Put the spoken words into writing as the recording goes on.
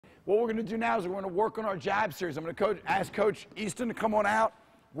What we're going to do now is we're going to work on our jab series. I'm going to ask Coach Easton to come on out.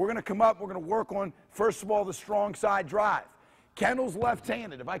 We're going to come up. We're going to work on, first of all, the strong side drive. Kendall's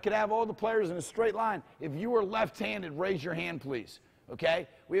left-handed. If I could have all the players in a straight line, if you are left-handed, raise your hand, please. Okay?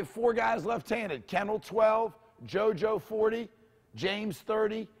 We have 4 guys left-handed. Kendall, 12, JoJo, 40, James,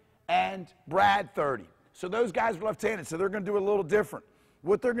 30, and Brad, 30. So those guys are left-handed, so they're going to do a little different.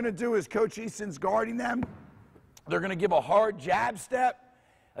 What they're going to do is Coach Easton's guarding them. They're going to give a hard jab step.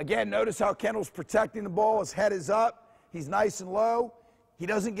 Again, notice how Kendall's protecting the ball. His head is up. He's nice and low. He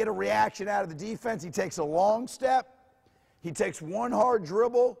doesn't get a reaction out of the defense. He takes a long step. He takes one hard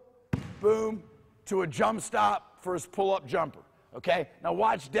dribble, boom, to a jump stop for his pull-up jumper. Okay? Now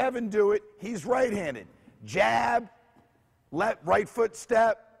watch Devin do it. He's right-handed. Jab, right foot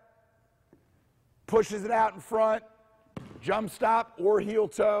step, pushes it out in front, jump stop or heel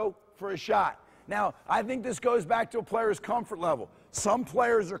toe for a shot. Now, I think this goes back to a player's comfort level. Some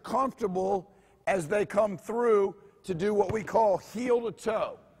players are comfortable as they come through to do what we call heel to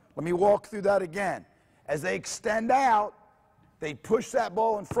toe. Let me walk through that again. As they extend out, they push that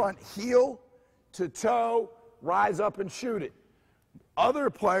ball in front, heel to toe, rise up and shoot it. Other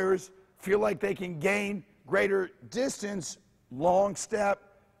players feel like they can gain greater distance, long step,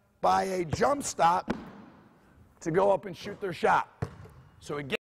 by a jump stop to go up and shoot their shot. So again,